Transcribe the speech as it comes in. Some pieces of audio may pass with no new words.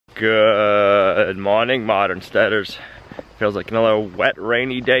Good morning, Modern Steaders. Feels like another wet,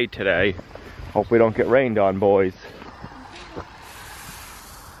 rainy day today. Hope we don't get rained on, boys.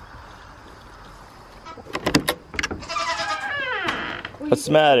 What's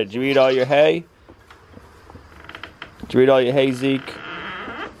the matter? Did you eat all your hay? Did you eat all your hay, Zeke?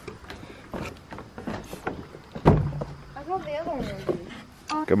 I got the other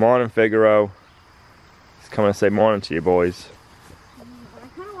one. Good morning, Figaro. He's coming to say morning to you, boys.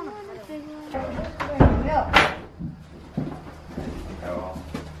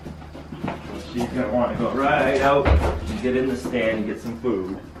 She's gonna want to go right out and get in the stand and get some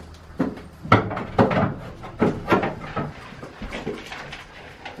food. Yeah,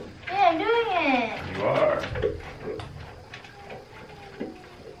 I'm doing it. You are.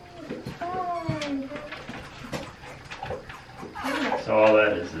 So all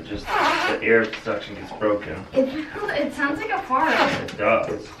that is just the air suction gets broken. It sounds like a fart. It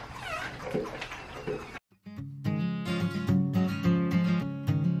does.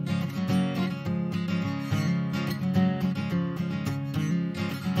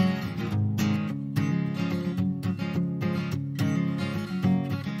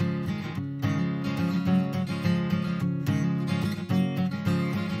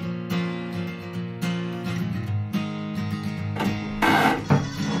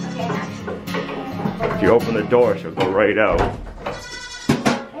 If you open the door, she'll go right out.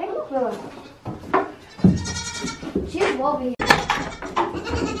 She's wobbly.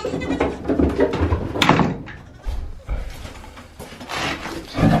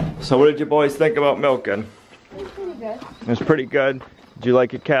 So what did you boys think about milking? It was pretty good. It was pretty good. Did you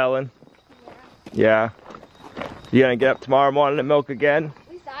like it, Callan? Yeah. You gonna get up tomorrow morning and milk again?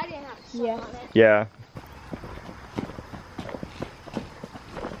 At least I didn't have to suck on it. Yeah.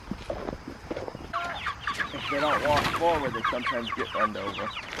 If they don't walk forward, they sometimes get run over.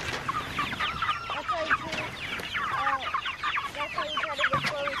 That's how you try to get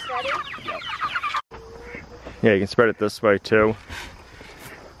slowly steady. Yep. Yeah, you can spread it this way too.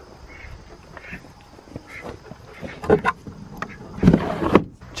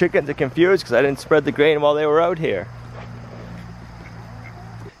 Chickens are confused because I didn't spread the grain while they were out here.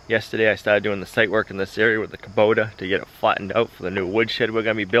 Yesterday I started doing the site work in this area with the Kubota to get it flattened out for the new woodshed we're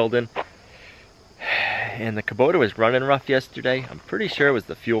going to be building. And the Kubota was running rough yesterday. I'm pretty sure it was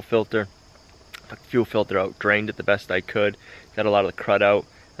the fuel filter. The fuel filter out, drained it the best I could, got a lot of the crud out.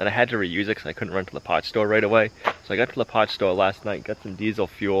 Then I had to reuse it because I couldn't run to the pot store right away. So I got to the pot store last night, got some diesel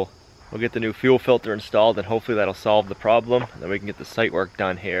fuel. We'll get the new fuel filter installed and hopefully that'll solve the problem. And then we can get the site work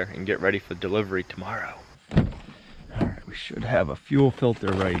done here and get ready for delivery tomorrow. Alright, we should have a fuel filter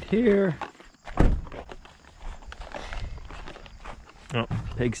right here. Oh,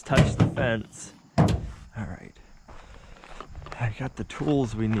 pigs touched the fence. Alright. I got the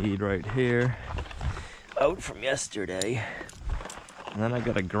tools we need right here. Out from yesterday. And then I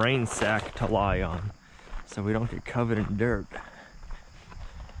got a grain sack to lie on so we don't get covered in dirt.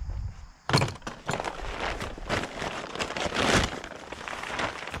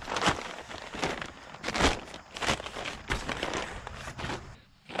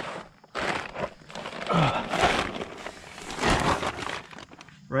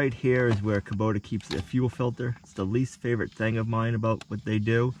 Right here is where Kubota keeps their fuel filter. It's the least favorite thing of mine about what they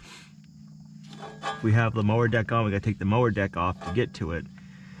do. We have the mower deck on, we gotta take the mower deck off to get to it.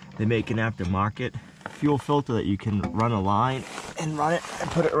 They make an aftermarket fuel filter that you can run a line and run it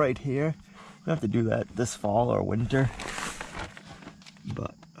and put it right here. We'll have to do that this fall or winter.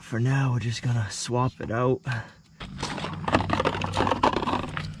 But for now, we're just gonna swap it out.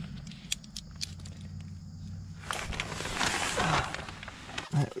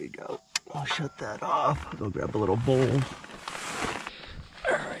 There we go. I'll shut that off. I'll go grab a little bowl.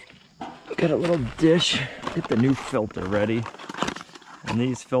 Alright. Got a little dish. Get the new filter ready. And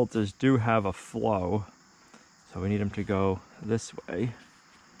these filters do have a flow. So we need them to go this way.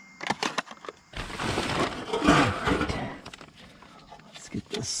 Alright. Let's get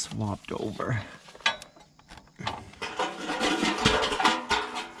this swapped over.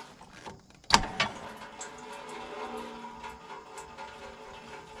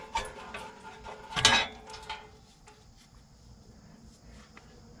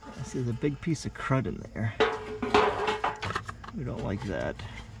 There's a big piece of crud in there. We don't like that.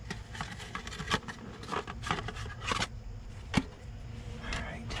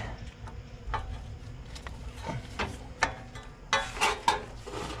 Alright.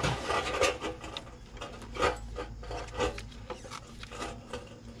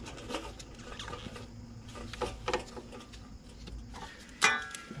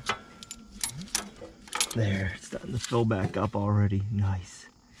 There, it's starting to fill back up already. Nice.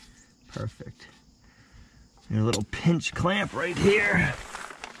 Perfect. And a little pinch clamp right here.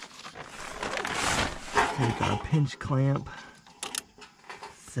 Take our pinch clamp,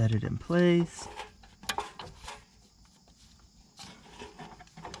 set it in place.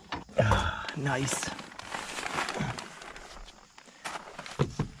 Nice.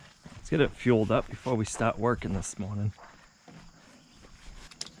 Let's get it fueled up before we start working this morning.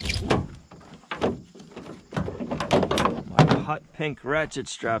 My hot pink ratchet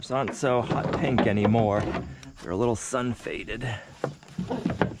straps aren't so hot pink anymore. They're a little sun faded.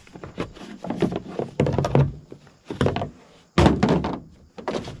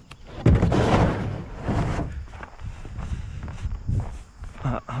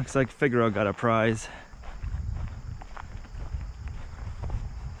 Looks like Figaro got a prize.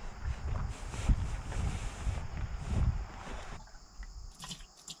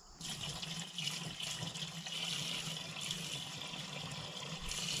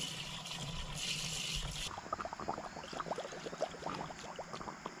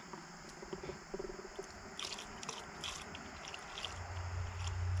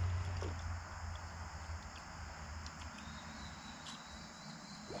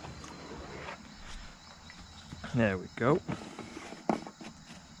 There we go.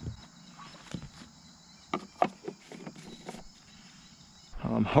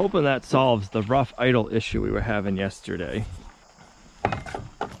 I'm hoping that solves the rough idle issue we were having yesterday.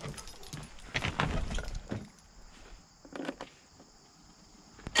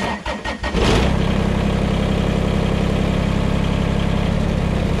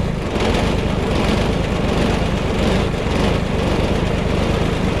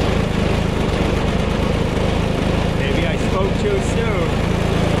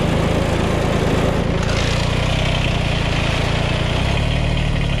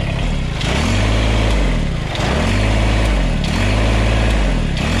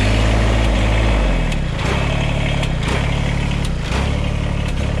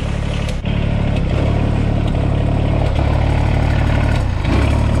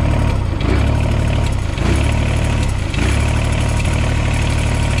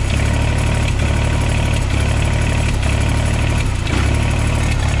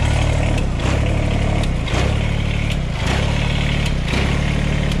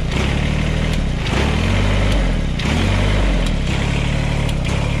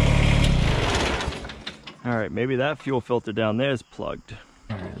 Alright, maybe that fuel filter down there is plugged.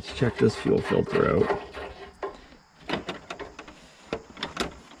 Alright, let's check this fuel filter out.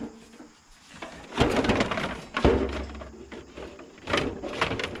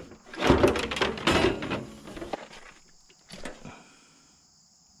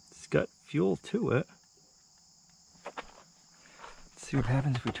 It's got fuel to it. Let's see what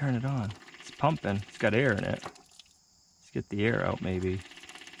happens if we turn it on. It's pumping. It's got air in it. Let's get the air out maybe.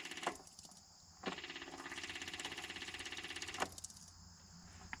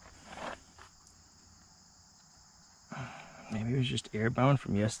 Maybe it was just airbound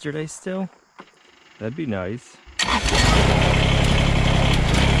from yesterday still? That'd be nice.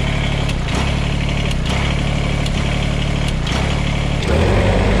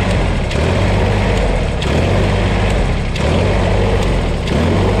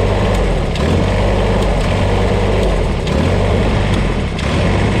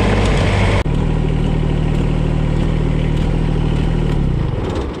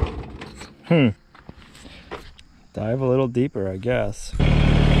 Dive a little deeper, I guess.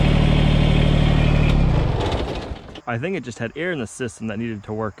 I think it just had air in the system that needed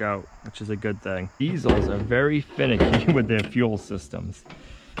to work out, which is a good thing. Diesels are very finicky with their fuel systems.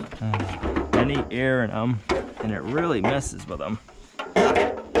 Any air in them, and it really messes with them.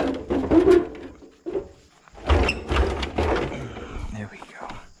 There we go.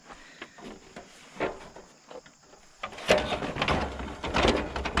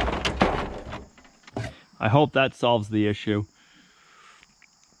 I hope that solves the issue.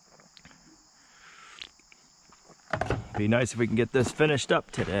 Be nice if we can get this finished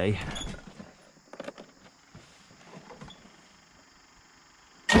up today.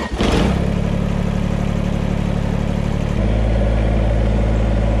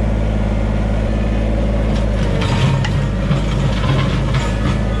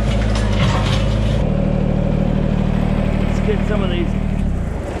 Let's get some of these,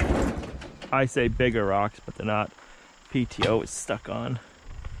 I say bigger rocks, but they're not. PTO is stuck on,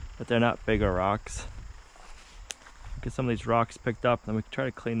 but they're not bigger rocks. Get some of these rocks picked up, and then we can try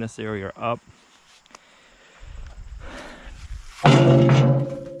to clean this area up.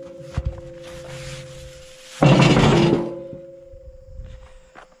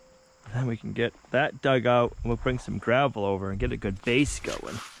 Then we can get that dug out, and we'll bring some gravel over and get a good base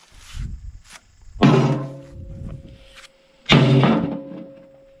going.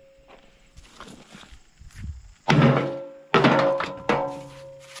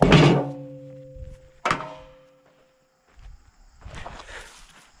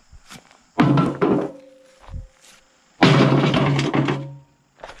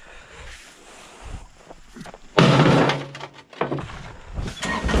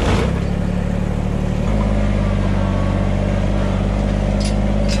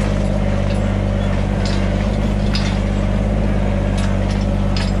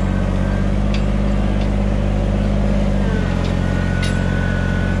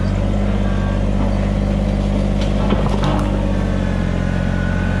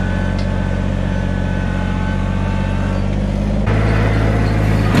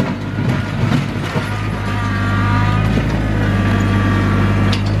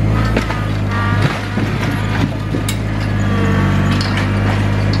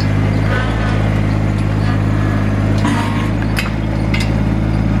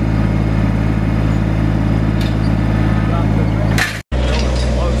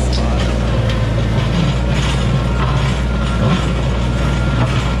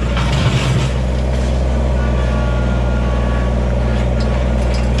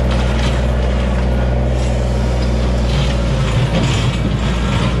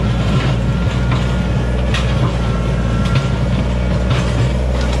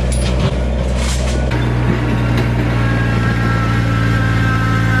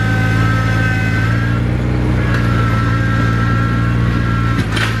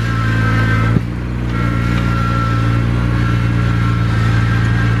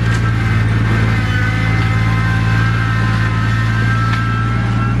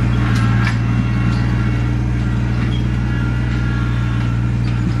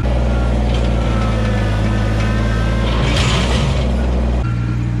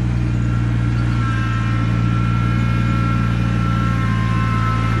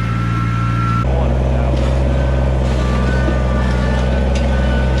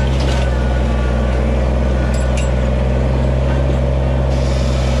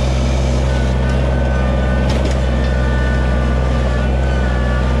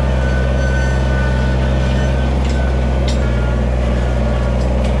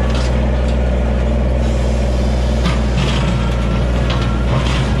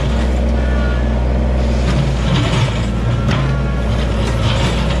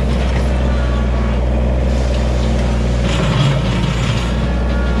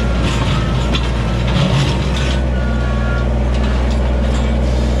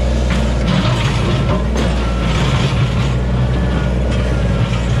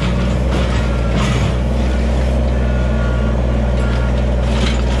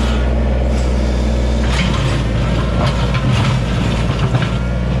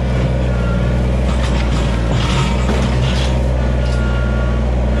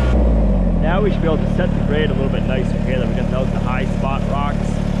 Now we should be able to set the grade a little bit nicer here. That we got those the high spot rocks.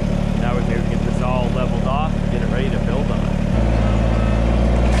 Now we maybe get this all leveled off and get it ready to build on.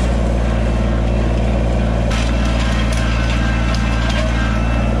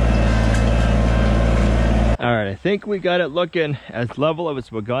 All right, I think we got it looking as level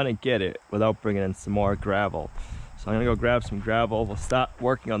as we're gonna get it without bringing in some more gravel. So I'm gonna go grab some gravel. We'll start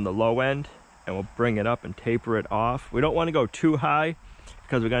working on the low end and we'll bring it up and taper it off. We don't wanna go too high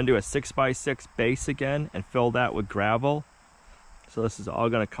because we're gonna do a 6x6 base again and fill that with gravel. So this is all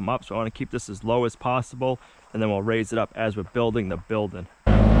gonna come up. So I wanna keep this as low as possible and then we'll raise it up as we're building the building.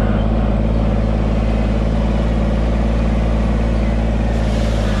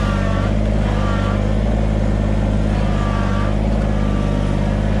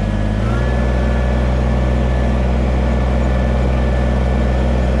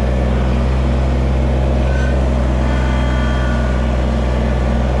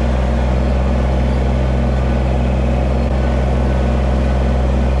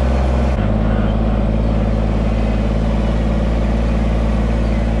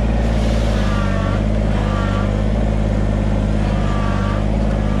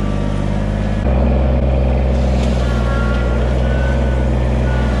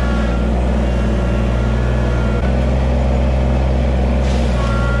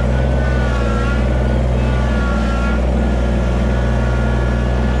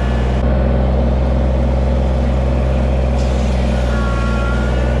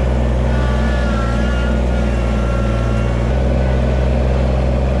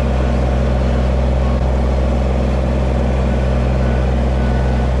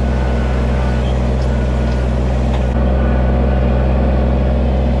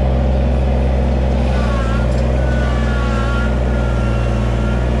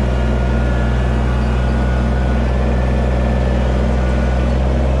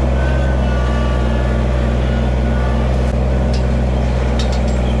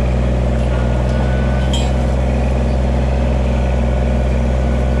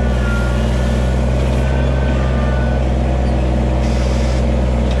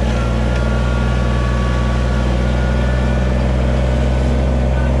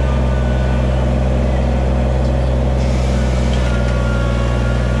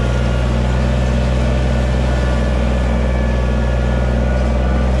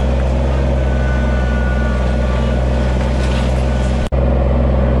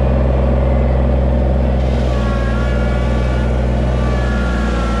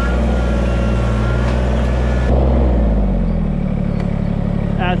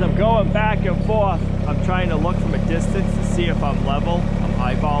 Back and forth, I'm trying to look from a distance to see if I'm level. I'm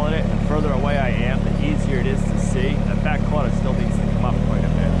eyeballing it. The further away I am, the easier it is to see. That back corner still needs to come up quite a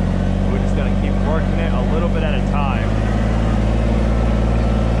bit. We're just going to keep working it a little bit at a time.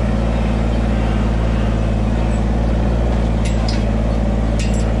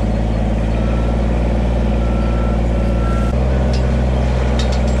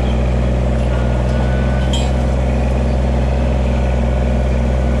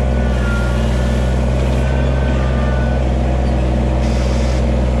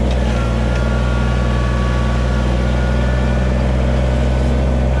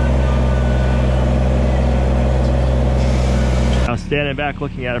 Standing back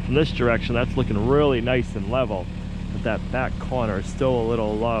looking at it from this direction, that's looking really nice and level, but that back corner is still a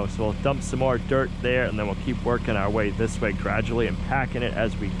little low. So we'll dump some more dirt there and then we'll keep working our way this way gradually and packing it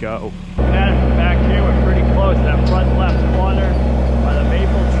as we go. At it from back here, we're pretty close to that front left corner where the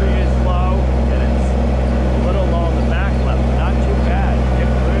maple tree is low and it's a little low on the back left, but not too bad.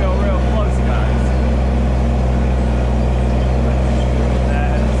 Getting real close, guys.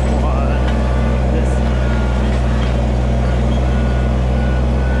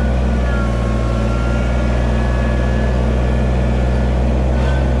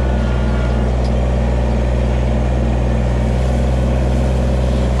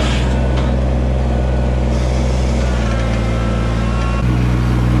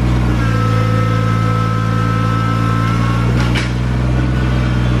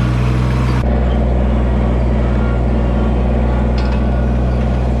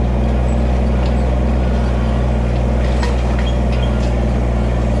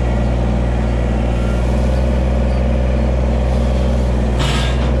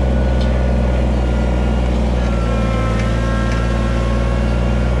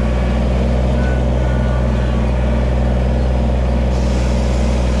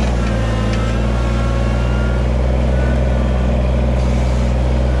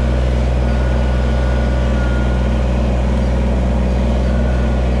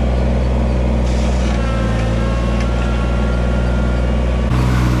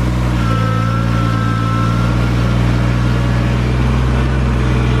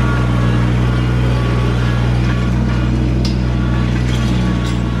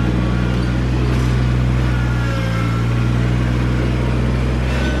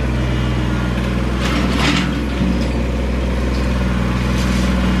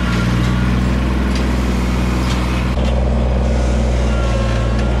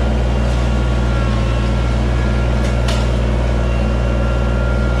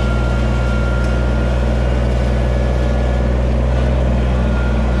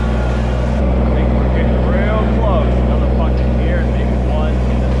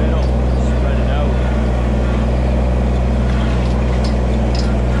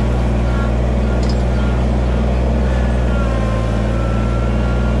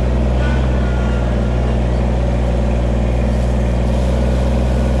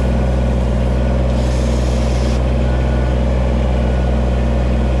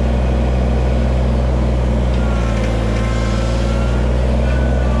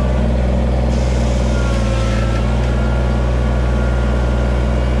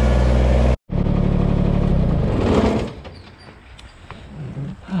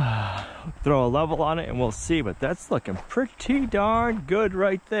 throw a level on it and we'll see, but that's looking pretty darn good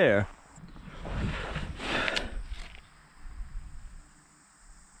right there.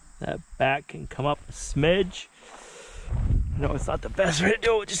 That back can come up a smidge. I know it's not the best way to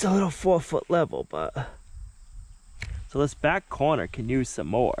do it, just a little 4-foot level, but so this back corner can use some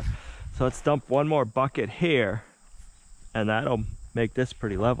more. So let's dump one more bucket here and that'll make this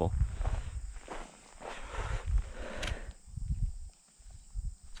pretty level.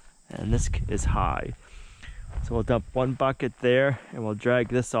 And this is high. So we'll dump one bucket there and we'll drag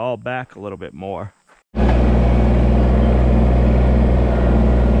this all back a little bit more.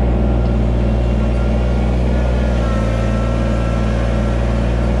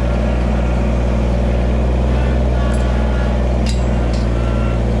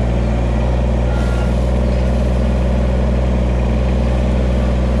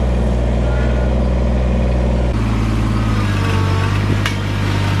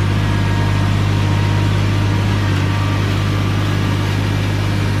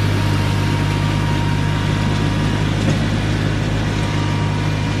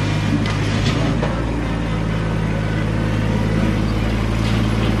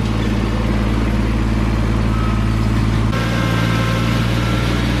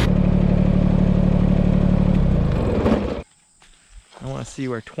 See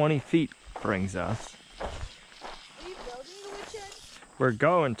where 20 feet brings us. Are you building the woodshed? We're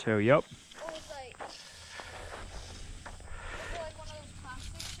going to, yep. Or it's like one of those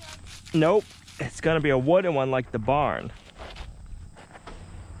plastic sheds? Nope, it's gonna be a wooden one like the barn.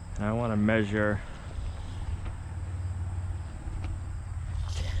 And I want to measure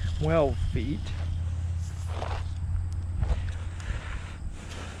 12 feet.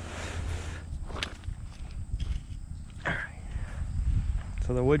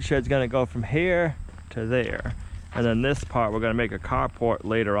 So the woodshed's gonna go from here to there. And then this part, we're gonna make a carport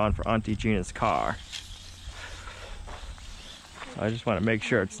later on for Auntie Gina's car. So I just wanna make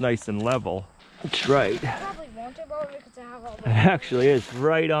sure it's nice and level. It's right. I probably won't about it because I have all the... It actually is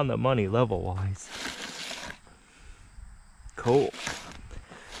right on the money level-wise. Cool.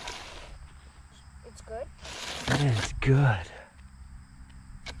 It's good? That is good.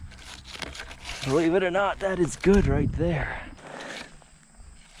 Believe it or not, that is good right there.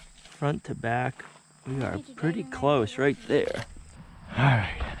 Front to back, we are pretty close right there. All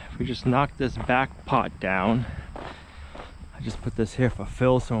right, if we just knock this back pot down, I just put this here for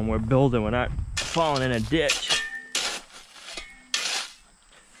fill so when we're building, we're not falling in a ditch.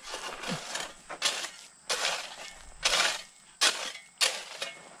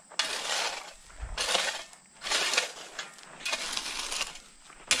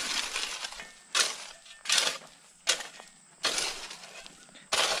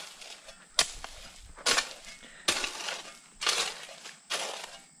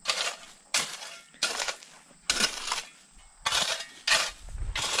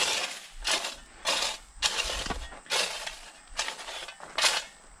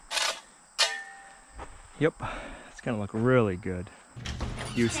 Yep, it's gonna look really good.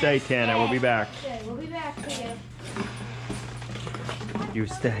 You stay, Tanner, we'll be back. Okay, we'll be back for you. You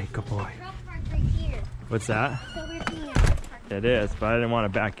stay, good boy. Truck park's right here. What's that? So we're seeing a truck park. It is, but I didn't want to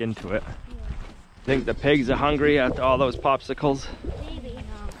back into it. Think the pigs are hungry after all those popsicles? Maybe.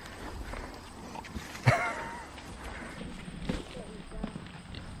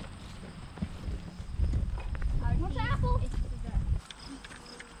 What's the apple?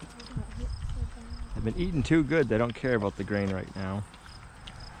 They've been eating too good, they don't care about the grain right now.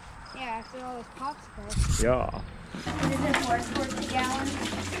 Yeah, after all those popsicles. Yeah. Is it worth 40 gallons?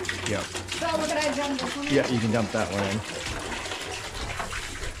 Yep. So look at I dump this one in. Yeah, you can dump that one in.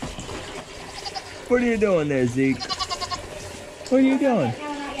 What are you doing there, Zeke? What are you doing?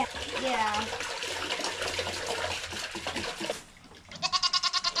 No, not yet. Yeah.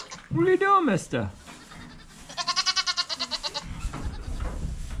 What are you doing, mister?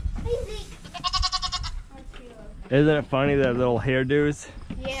 Hey, Zeke. Isn't it funny that little hairdos?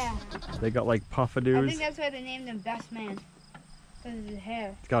 Yeah. They got like I puffadoos. think that's why they named him Best Man. Because of his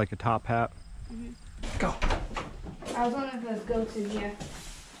hair. It's got like a top hat. Go. I was wondering if those goats in here.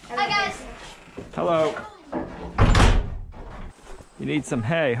 Hi, guys. Hello. You need some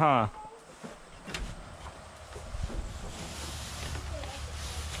hay, huh?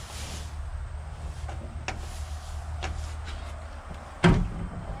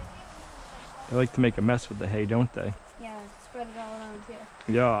 They like to make a mess with the hay, don't they? Yeah, spread it all around here.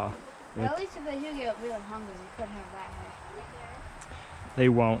 Yeah. But at least if they do get really hungry, we could have that hay. They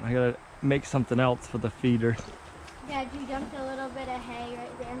won't. I gotta make something else for the feeder. Yeah, you dumped a little bit of hay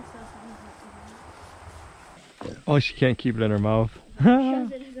right there, so something's Oh, she can't keep it in her mouth.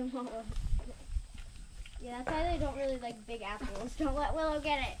 shoves it in the mouth. really like big apples. Don't let Willow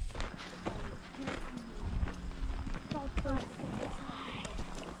get it.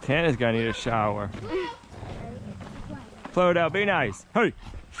 Tana's gonna need a shower. Float out, be nice. Hey!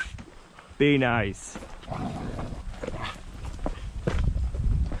 Be nice.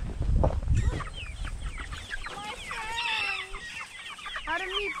 How do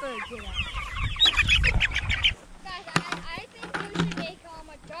meatbirds get out? Guys, I think you should make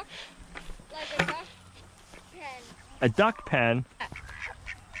a duck, like a duck pen. A duck pen?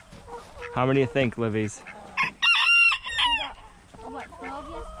 How many do you think, Livy's? What, 12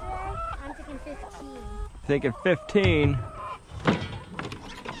 yesterday? I'm thinking 15. Thinking 15.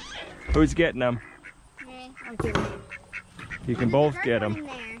 Who's getting them? Me. I'm kidding. You can both get them. 1,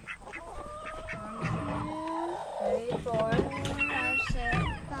 2, 3, 4, 5, 6,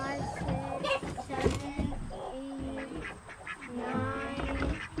 7, 8, 9,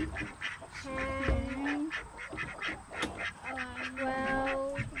 10,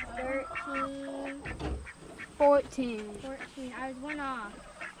 12, 13, 14. I was 1 off.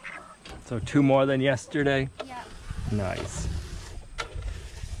 So 2 more than yesterday? Yep. Nice.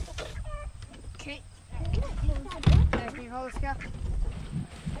 Okay. Can you hold the scale?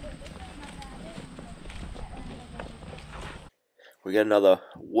 We got another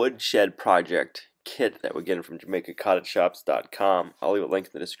woodshed project kit that we're getting from JamaicaCottageShops.com. I'll leave a link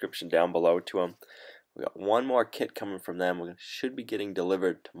in the description down below to them. We got one more kit coming from them. We should be getting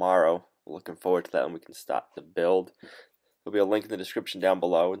delivered tomorrow. We're looking forward to that, and we can start the build. There'll be a link in the description down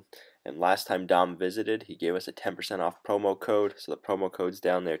below. And last time Dom visited, he gave us a 10% off promo code. So the promo code's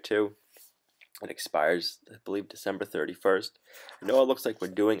down there too. It expires, I believe, December 31st. I know it looks like we're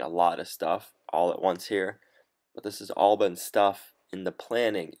doing a lot of stuff all at once here, but this has all been stuff in the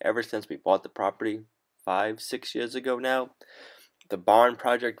planning ever since we bought the property 5-6 years ago now. The barn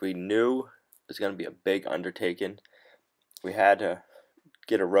project we knew was going to be a big undertaking. We had to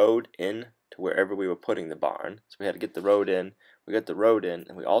get a road in to wherever we were putting the barn. So we had to get the road in. We got the road in,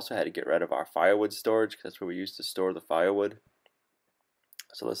 and we also had to get rid of our firewood storage because that's where we used to store the firewood.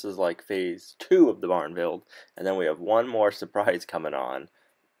 So this is like phase 2 of the barn build, and then we have one more surprise coming on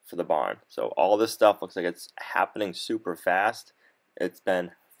for the barn. So all this stuff looks like it's happening super fast. It's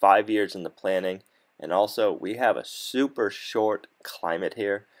been 5 years in the planning, and also we have a super short climate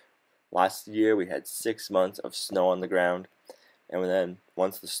here. Last year we had 6 months of snow on the ground, and then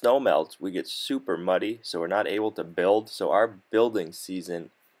once the snow melts we get super muddy, so we're not able to build. So our building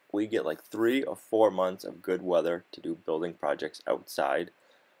season, we get like 3 or 4 months of good weather to do building projects outside.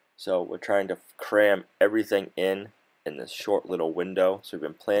 So we're trying to cram everything in this short little window. So we've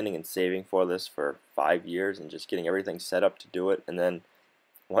been planning and saving for this for 5 years and just getting everything set up to do it. And then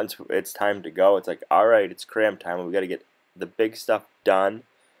once it's time to go, it's like, all right, it's cram time, and we got to get the big stuff done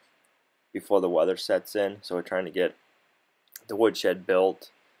before the weather sets in. So we're trying to get the woodshed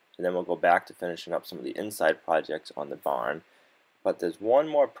built, and then we'll go back to finishing up some of the inside projects on the barn. But there's one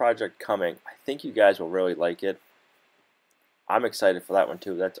more project coming. I think you guys will really like it. I'm excited for that one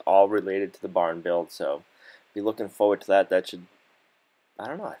too. That's all related to the barn build, so be looking forward to that. That should, I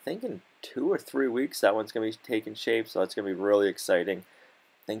don't know, I think in 2 or 3 weeks that one's going to be taking shape, so that's going to be really exciting.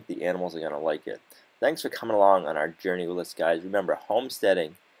 I think the animals are going to like it. Thanks for coming along on our journey with us, guys. Remember,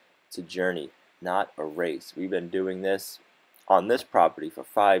 homesteading, it's a journey, not a race. We've been doing this on this property for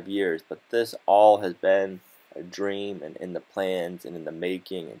 5 years, but this all has been a dream and in the plans and in the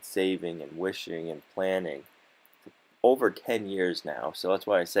making and saving and wishing and planning for over 10 years now. So that's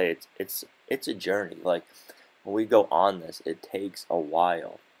why I say it's a journey. Like, when we go on this, it takes a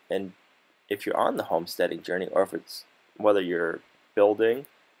while. And if you're on the homesteading journey, or if it's whether you're building,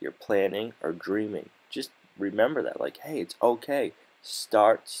 you're planning, or dreaming, just remember that, like, hey, it's okay.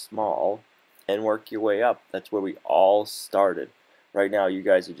 Start small and work your way up. That's where we all started. Right now, you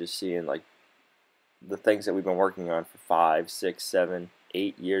guys are just seeing like the things that we've been working on for 5, 6, 7,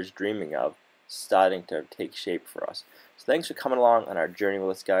 8 years dreaming of starting to take shape for us. So thanks for coming along on our journey with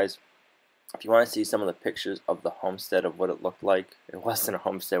us, guys. If you want to see some of the pictures of the homestead, of what it looked like, it wasn't a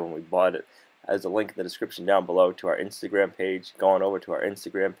homestead when we bought it. There's a link in the description down below to our Instagram page. Go on over to our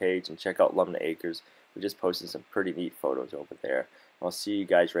Instagram page and check out Lumnah Acres. We just posted some pretty neat photos over there. I'll see you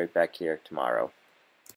guys right back here tomorrow.